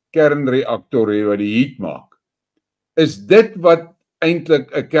kernreaktor hê wat die heat maak. Is dit wat eintlik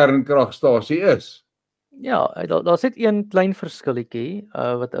 'n kernkragstasie is? Ja, daar's net een klein verskilletjie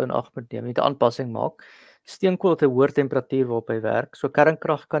wat ou in ag moet neem, net 'n aanpassing maak. Steenkool het 'n hoër temperatuur waarop hy werk. So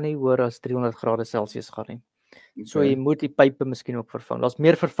kernkrag kan nie hoër as 300 grade Celsius gaan nie. So jy moet die pype miskien ook vervang. Daar's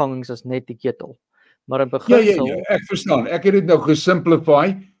meer vervangings as net die ketel. Maar in beginsel Ja, ek verstaan. Ek het dit nou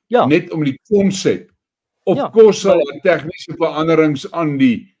gesimplify net om die konsep. Of kos sal tegniese veranderings aan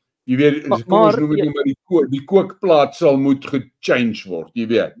die, jy weet, kom ons noem dit maar die kookplaat sal moet gechange word, jy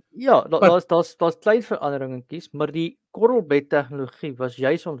weet. Ja, daar's klein veranderingetjies, maar die korrelbed tegnologie was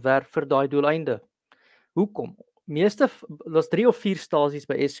juis ontwerp vir daai doeleinde. Hoekom? Daar's 3 of 4 stasies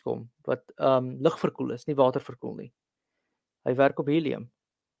by Eskom wat lugverkoel is, nie waterverkoel nie. Hy werk op helium.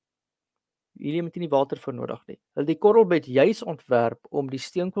 Helium het nie water vir nodig nie. Hulle die korrelbed juis ontwerp om die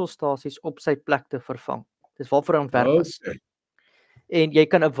steenkoolstasies op sy plek te vervang. Dis waarvoor hy ontwerp is. En jy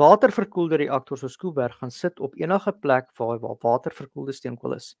kan 'n waterverkoelde reaktor soos Skidmarks gaan sit op enige plek waar waterverkoelde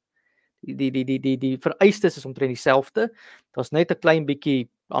steenkool is. Die vereistes is omtrent dieselfde. Daar's net 'n klein bietjie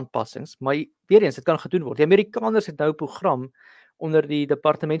aanpassings, maar weer eens, dit kan gedoen word. Die Amerikaners het nou 'n program onder die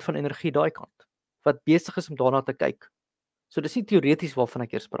departement van energie daai kant wat besig is om daarna te kyk. So dis nie teoreties waarvan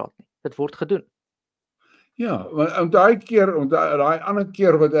ek eers praat nie. Dit word gedoen. Ja, want daai ander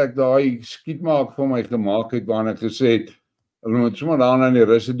keer wat ek daai Skidmarks vir my gemaak het waarna ek gesê het hulle moet sommer daarna in die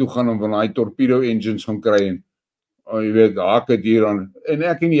russe toe gaan om van daai torpedo engines gaan kry en jy weet, haak dit hier aan en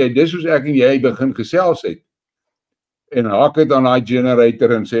ek en jy, dis soos ek en jy begin gesels het. En haak dit aan daai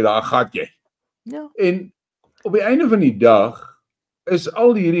generator en sê daar gaan jy. Ja. En op die einde van die dag is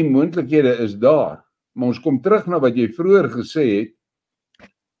al hierdie moontlikhede is daar. Maar ons kom terug na wat jy vroeër gesê het.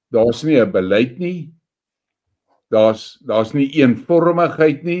 Daar's nie 'n beleid nie. Daar's nie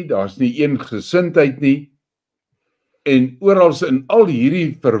eenvormigheid nie, daar's nie eengesindheid nie. En oral in al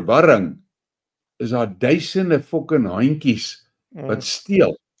hierdie verwarring is daar duisende fucking handjies wat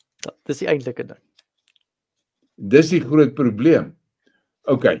steel. Dis die eintlike ding. Dis die groot probleem.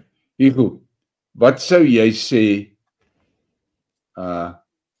 OK, Hügo, wat sou jy sê?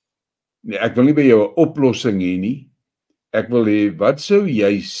 Nee, ek wil nie by jou 'n oplossing hê nie. Ek wil hê, wat sou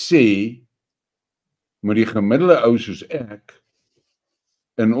jy sê moet die gemiddelde ou soos ek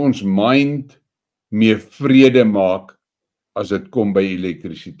in ons mind meer vrede maak as dit kom by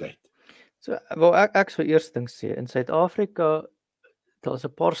elektrisiteit. So, wel ek sou eers ding sê, in Suid-Afrika, daar's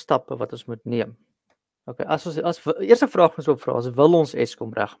 'n paar stappe wat ons moet neem. Okay, eerste vraag ons opvra, is wil ons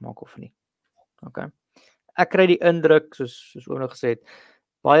Eskom regmaak of nie? Okay. Ek kry die indruk, soos oom nou gesê het,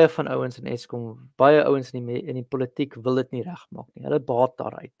 baie van ouens in Eskom, baie ouens in die politiek wil dit nie regmaak nie. Hulle baat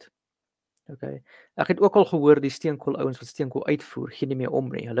daaruit. Okay. Ek het ook al gehoor die steenkool ouens wat steenkool uitvoer, gee nie meer om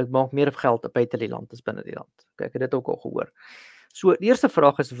nie. Hulle maak meer geld buite die land as binne die land. Okay, ek het dit ook al gehoor. So, die eerste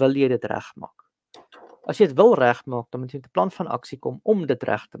vraag is, wil jy dit regmaak? As jy dit wil regmaak, dan moet jy met 'n plan van aksie kom om dit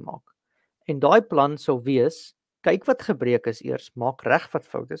reg te maak. En daai plan sou wees, kyk wat gebreek is eers, maak reg wat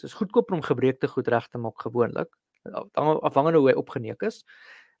fout is. Is goedkoper om gebreekte goed reg te maak gewoonlik, afhangende hoe hy opgeneek is.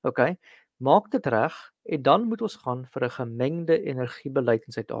 Okay, maak dit reg en dan moet ons gaan vir 'n gemengde energiebeleid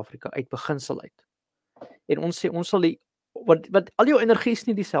in Suid-Afrika uit beginsel uit. En ons sê ons sal want al jou energie is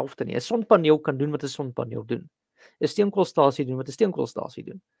nie dieselfde nie. 'n Sonpaneel kan doen wat 'n sonpaneel doen. 'n Steenkoolstasie doen wat 'n steenkoolstasie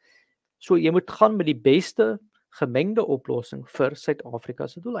doen. So jy moet gaan met die beste gemengde oplossing vir Suid-Afrika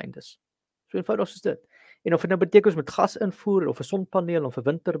se doeleindes. So eenvoudig soos dit. En of dit nou beteken ons met gas invoer of 'n sonpaneel of 'n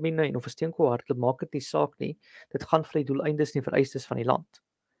windturbine en of 'n steenkoolhartklop, maak dit nie saak nie. Dit gaan vir die doeleindes en vereistes van die land.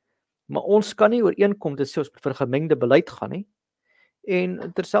 Maar ons kan nie ooreenkom dit sê ons vir gemengde beleid gaan nie.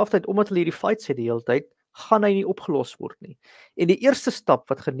 En terselfdertyd omdat hulle hierdie fight sê die hele tyd, gaan hy nie opgelos word nie. En die eerste stap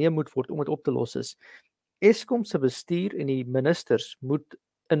wat geneem moet word om dit op te los is, Eskom se bestuur en die ministers moet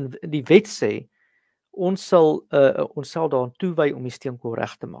in die wet sê ons sal daaraan toewy om die steenkool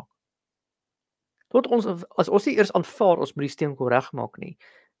reg te maak. As ons nie eers aanvaar ons moet die steenkool regmaak nie,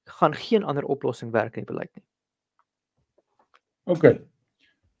 gaan geen ander oplossing werk in die beleid nie. OK.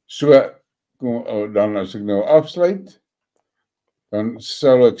 So dan as ek nou afsluit, dan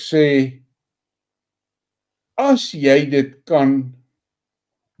sal ek sê as jy dit kan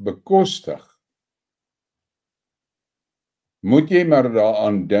bekostig, moet jy maar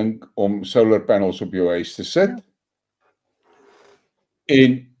daaraan dink om solar panels op jou huis te sit.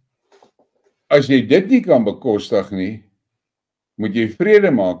 En as jy dit nie kan bekostig nie, moet jy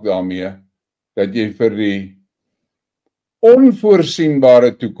vrede maak daarmee dat jy vir die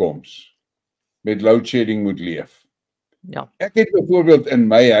onvoorsienbare toekoms met load shedding moet leef. Ja. Ek het byvoorbeeld in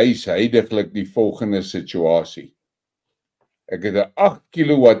my huis huidiglik die volgende situasie. Ek het 'n 8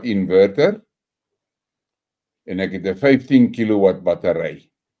 kW inverter en ek het 'n 15 kW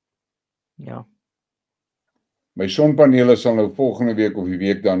battery. Ja. My sonpanele sal nou volgende week of die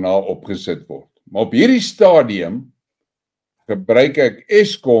week daarna opgesit word. Maar op hierdie stadium gebruik ek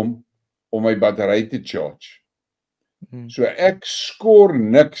Eskom om my battery te charge. So ek skoor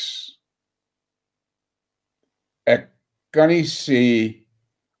niks. Ek kan nie sê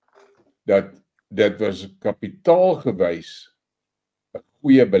dat dit was kapitaalgewys 'n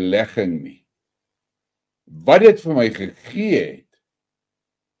goeie belegging nie. Wat dit vir my gegee het,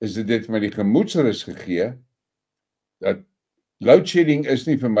 is dit vir my die gemoedsrus gegee dat load shedding is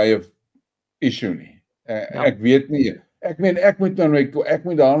nie vir my 'n issue nie. Ek weet nie. Ek meen ek moet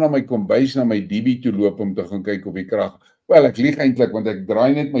daar na my kombuis na my DB toe loop om te gaan kyk of die krag. Wel, ek lieg eintlik want ek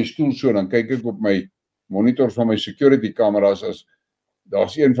draai net my stoel so dan kyk ek op my monitor van my security kameras as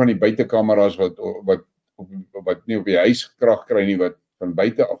daar's een van die buitekameras wat nie op die huis krag kry nie wat van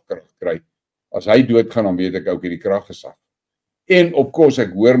buite af krag kry. As hy doodgaan dan weet ek ook hierdie krag is af. En op kos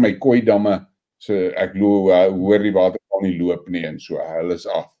ek hoor my koi damme ek hoor die water kan nie loop nie en so hulle is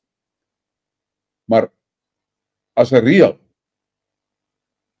af. Maar as 'n reël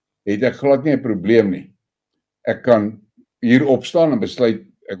het ek glad nie 'n probleem nie. Ek kan hier opstaan en besluit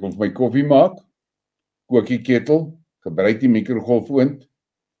ek wil my koffie maak, kook die ketel, gebruik die mikrogolfoond.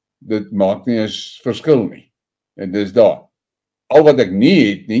 Dit maak nie 'n verskil nie. En dis daar. Al wat ek nie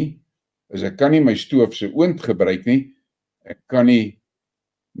het nie, is ek kan nie my stoof se oond gebruik nie. Ek kan nie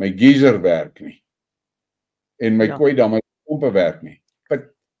my geyser werk nie. En my koi damme pompe werk nie.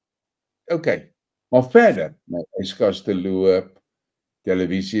 But okay. Maar verder, my yskaste loop,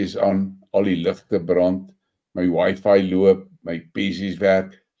 televisie is aan, al die ligte brand, my wifi loop, my PC's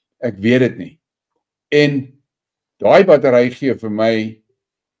werk. Ek weet dit nie. En daai battery gee vir my,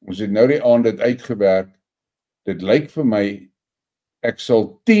 ons het nou die aand dit uitgewerk, dit lyk vir my, ek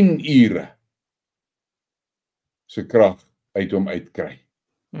sal 10 ure se krag uit hom uitkry.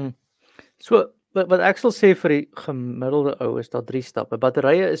 So, wat ek sal sê vir die gemiddelde ou is daar 3 stappe.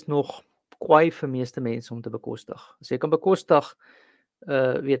 Batterye is nog kwaai vir meeste mense om te bekostig. As jy kan bekostig,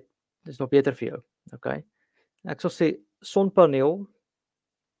 dis nog beter vir jou. Okay. Ek sal sê sonpaneel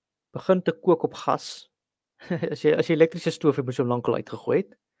begin te kook op gas. as jy elektriese stoof het, moet jy hom lankal uitgegooi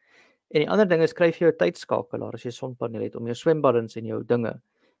het. En die ander ding is skryf jy 'n tydskakelaar as jy sonpaneel het om jou swembaddens en jou dinge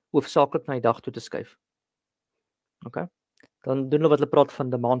hoofsaaklik na die dag toe te skuif. Okay? Dan doen hulle wat hulle praat van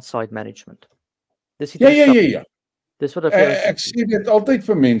demand side management. Dis die Ja. Dis wat vir Ek sê dit altyd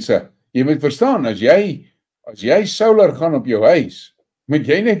vir mense. Jy moet verstaan, as jy solar gaan op jou huis, moet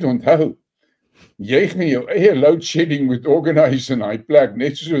jy net onthou, jy gaan jou eie load shedding moet organise in daai plek,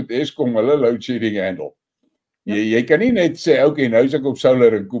 net soos wat Eskom hulle load shedding handle. Jy kan nie net sê, okay, nou is ek op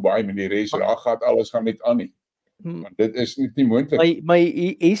solar in Kubai, met die res, alles gaan net aan nie. Want dit is nie moontlik. Maar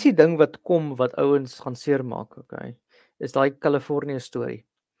hier is die ding wat kom, wat ouens gaan seermaak, okay, is daai Californië storie.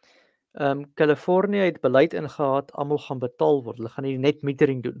 Californië het beleid ingehad, almal gaan betaal word. Hulle gaan nie net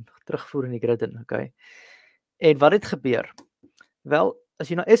metering doen, terugvoer in die grid in, okay. En wat het gebeur? Wel, as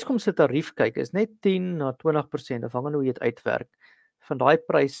jy na Eskom se tarief kyk, is net 10 na 20% afhangende hoe jy dit uitwerk van daai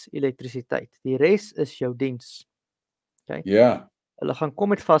prys elektrisiteit. Die res is jou diens. Okay. Ja. Hulle gaan kom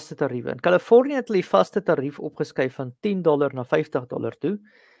met vaste tariewe. In Californië het hulle die vaste tarief opgeskuif van $10 na $50 toe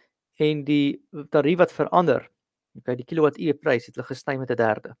en die tarief wat verander, okay, die kilowattuur prys het hulle gesny met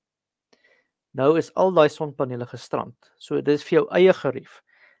 1/3. Nou is al daai sonpanele gestrand. So dis vir jou eie gerief.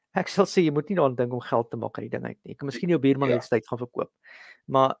 Ek sal sê jy moet nie daaraan dink om geld te maak uit die ding uit nie. Jy kan miskien jou buurman elektrisiiteit gaan verkoop.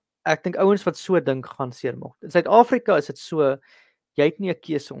 Maar ek dink ouens wat so dink gaan seermaak. In Suid-Afrika is dit so, jy het nie 'n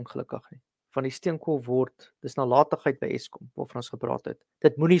keuse ongelukkig nie. Van die steenkool word, dis nalatigheid by Eskom waarvan ons gepraat het.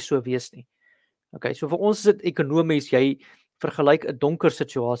 Dit moenie so wees nie. Okay, so vir ons is dit ekonomies, jy vergelyk 'n donker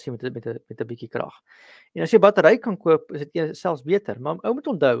situasie met 'n bietjie krag. En as jy battery kan koop, is dit selfs beter, maar ou moet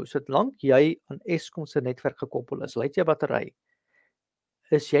onthou, solank jy aan Eskom se netwerk gekoppel is, jy battery,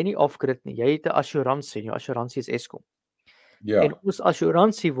 is jy nie off-grid nie. Jy het 'n assuransie en jou assuransie is Eskom. Ja. En ons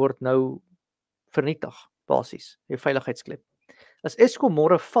assuransie word nou vernietig, basies, jou veiligheidsklep. As Eskom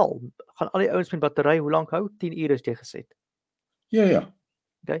môre val, gaan al die ouens met battery hoe lank hou? 10 ure is jy geset. Ja.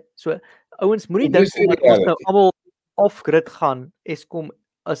 Okay, so ouens moenie dink omdat ons nou almal off-grid gaan, Eskom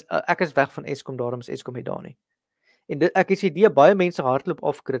as ek is weg van Eskom, daarom is Eskom nie daar nie. En ek het 'n idee baie mense hardloop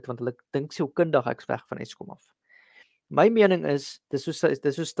off-grid want hulle dink sielkundig ek's weg van Eskom af. My mening is dis so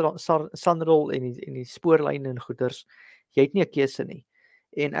Sanrol en die spoorlyne en goeders, jy het nie 'n keuse nie.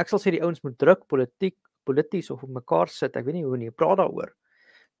 En ek sal sê die ouens moet druk polities of op mekaar sit, ek weet nie hoe nie, praat daaroor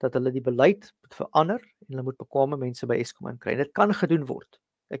dat hulle die beleid moet verander en hulle moet bekwame mense by Eskom inkry. Dit kan gedoen word.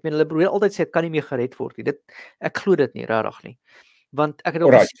 Ek meen hulle probeer altyd sê dit kan nie meer gered word nie. Ek glo dit nie regtig nie. Want ek het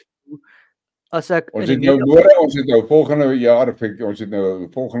ook as ek ons het nou volgende jaar, ons het nou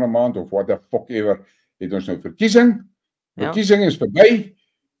volgende maand of what the fuck ever, het ons nou verkiesing. Verkiesing is verby.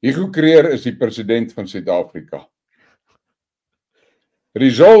 Hügo Krüger is die president van Suid-Afrika.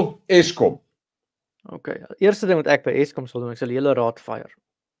 Result Eskom. Okay, eerste ding wat ek by Eskom sal doen, ek sal die hele raad fire.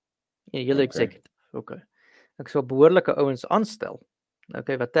 Die hele executive. Okay. Ek sal behoorlike ouens aanstel.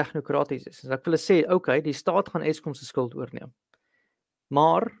 Okay, wat technokraties is. Ek wil sê, okay, die staat gaan Eskom se skuld oorneem.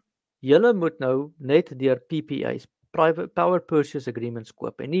 Maar julle moet nou net deur PPA's, Private Power Purchase Agreements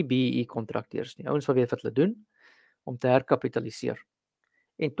koop en nie BEE kontrakteurs nie. Ouens sal weet wat hulle doen om te herkapitaliseer.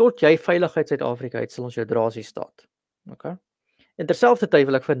 En tot jy veiligheid Suid-Afrika het, sal ons jou drasie staat. Okay? En terselfdertyd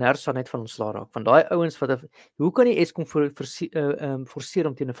wil ek vir Nersa net van ontslaa raak. Van daai ouens wat hoe kan die Eskom forceer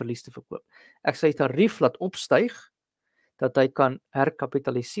om teen 'n verlies te verkoop? Ek sê tarief laat opstyg dat hy kan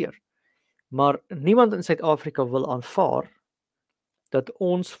herkapitaliseer. Maar niemand in Suid-Afrika wil aanvaar dat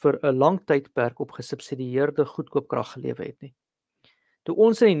ons vir 'n lang tydperk op gesubsidieerde goedkoop krag gelewe het nie. Toe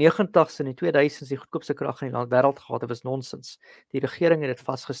ons in die 90's en die 2000's die goedkoopste krag in die wêreld gehad het, was nonsens. Die regering het dit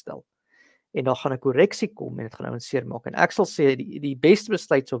vasgestel. En dan gaan 'n korreksie kom en dit gaan ouens seermaak. En ek sal sê die beste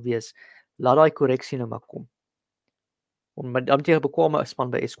besluit sou wees, laat daai korreksie nou maar kom. Om dan jy 'n bekwame span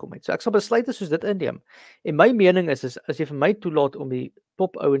by Eskom het. So ek sal besluite soos dit inneem. En my mening is as jy vir my toelaat om die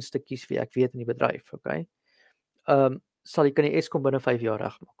top ouens te kies wie ek weet in die bedryf, okay? Sal jy kan die Eskom binne 5 jaar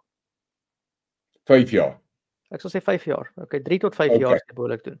regmaak. 5 jaar. Ek sal sê 5 jaar. Okay, 3 tot 5 jaar is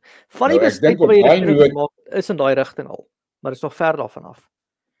behoorlik doen. Van die Nou, besluite wat jy regering maak is in daai rigting al, maar dit is nog ver daarvan af.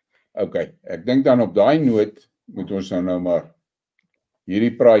 Okay, ek dink dan op daai noot moet ons nou maar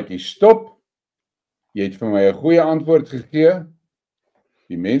hierdie praatjie stop. Jy het vir my 'n goeie antwoord gegee.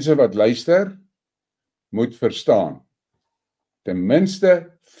 Die mense wat luister moet verstaan. Ten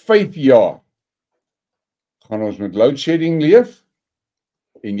minste 5 jaar gaan ons met load shedding leef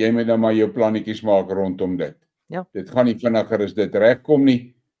en jy moet nou maar jou plannetjies maak rondom dit. Ja. Dit gaan nie vinniger as dit regkom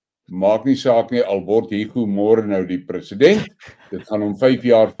nie. Maak nie saak nie, al word Hügo môre nou die president. Dit gaan hom 5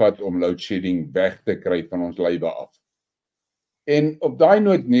 jaar vat om load shedding weg te kry van ons lywe af. En op daai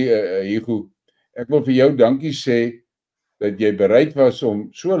noot nie, Hügo, ek wil vir jou dankie sê dat jy bereid was om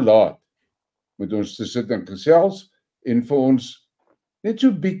so laat met ons te sit en gesels en vir ons net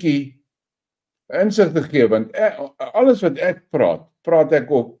so bietjie insig te gee, want alles wat ek praat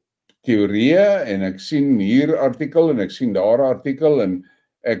ek op teorieë en ek sien hier artikel en ek sien daar artikel en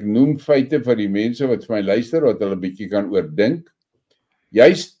ek noem feite vir die mense wat vir my luister, wat hulle bietjie kan oordink.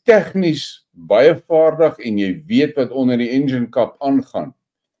 Jy's tegnies baie vaardig en jy weet wat onder die engine cap aangaan.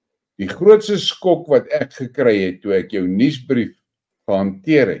 Die grootste skok wat ek gekry het toe ek jou nuusbrief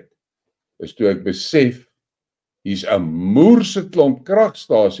gehanteer het, is toe ek besef, hier's 'n moerse klomp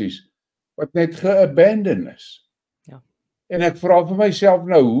kragstasies wat net geabandon is. Ja. En ek vra vir myself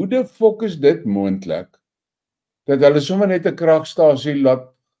nou, hoe die fok is dit moontlik, dat hulle sommer net 'n kragstasie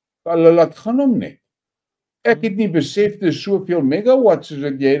laat gaan hom net. Ek het nie besef dis soveel megawatts soos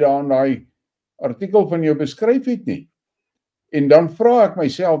wat jy daar in daai artikel van jou beskryf het nie. En dan vra ek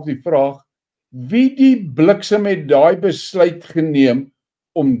myself die vraag, wie die bliksem het daai besluit geneem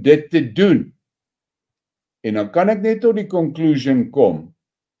om dit te doen? En dan kan ek net tot die conclusion kom,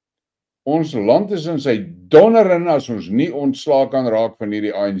 ons land is in sy donder in as ons nie ontslae kan raak van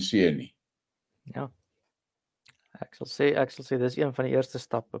hierdie ANC nie. Ja. Ek sal sê dis een van die eerste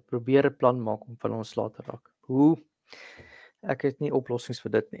stappe. Probeer 'n plan maak om van ontslae te raak. Hoe? Ek het nie oplossings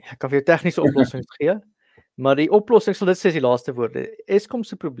vir dit nie. Ek kan vir jou tegniese oplossings gee, maar die oplossing sal dit sê is die laaste woorde. Eskom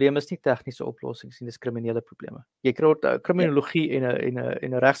se probleem is nie tegniese oplossings nie, dis kriminele probleme. Jy kry kriminologie en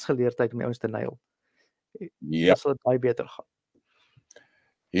 'n regsgeleerdheid om die ouens te nail. Ja. Dan sal dit baie beter gaan.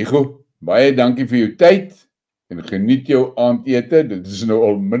 Hügo, baie dankie vir jou tyd en geniet jou aandete. Dit is nou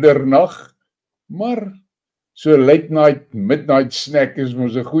al middernag, maar so late night, midnight snack is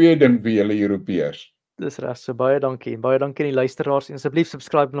mos 'n goeie ding vir julle Europeërs. Dis reg, so baie dankie en baie dankie aan die luisteraars en asseblief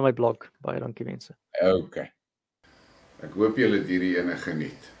subscribe na my blog. Baie dankie mense. Okay. Ek hoop julle het hierdie ene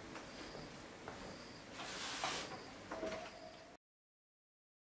geniet.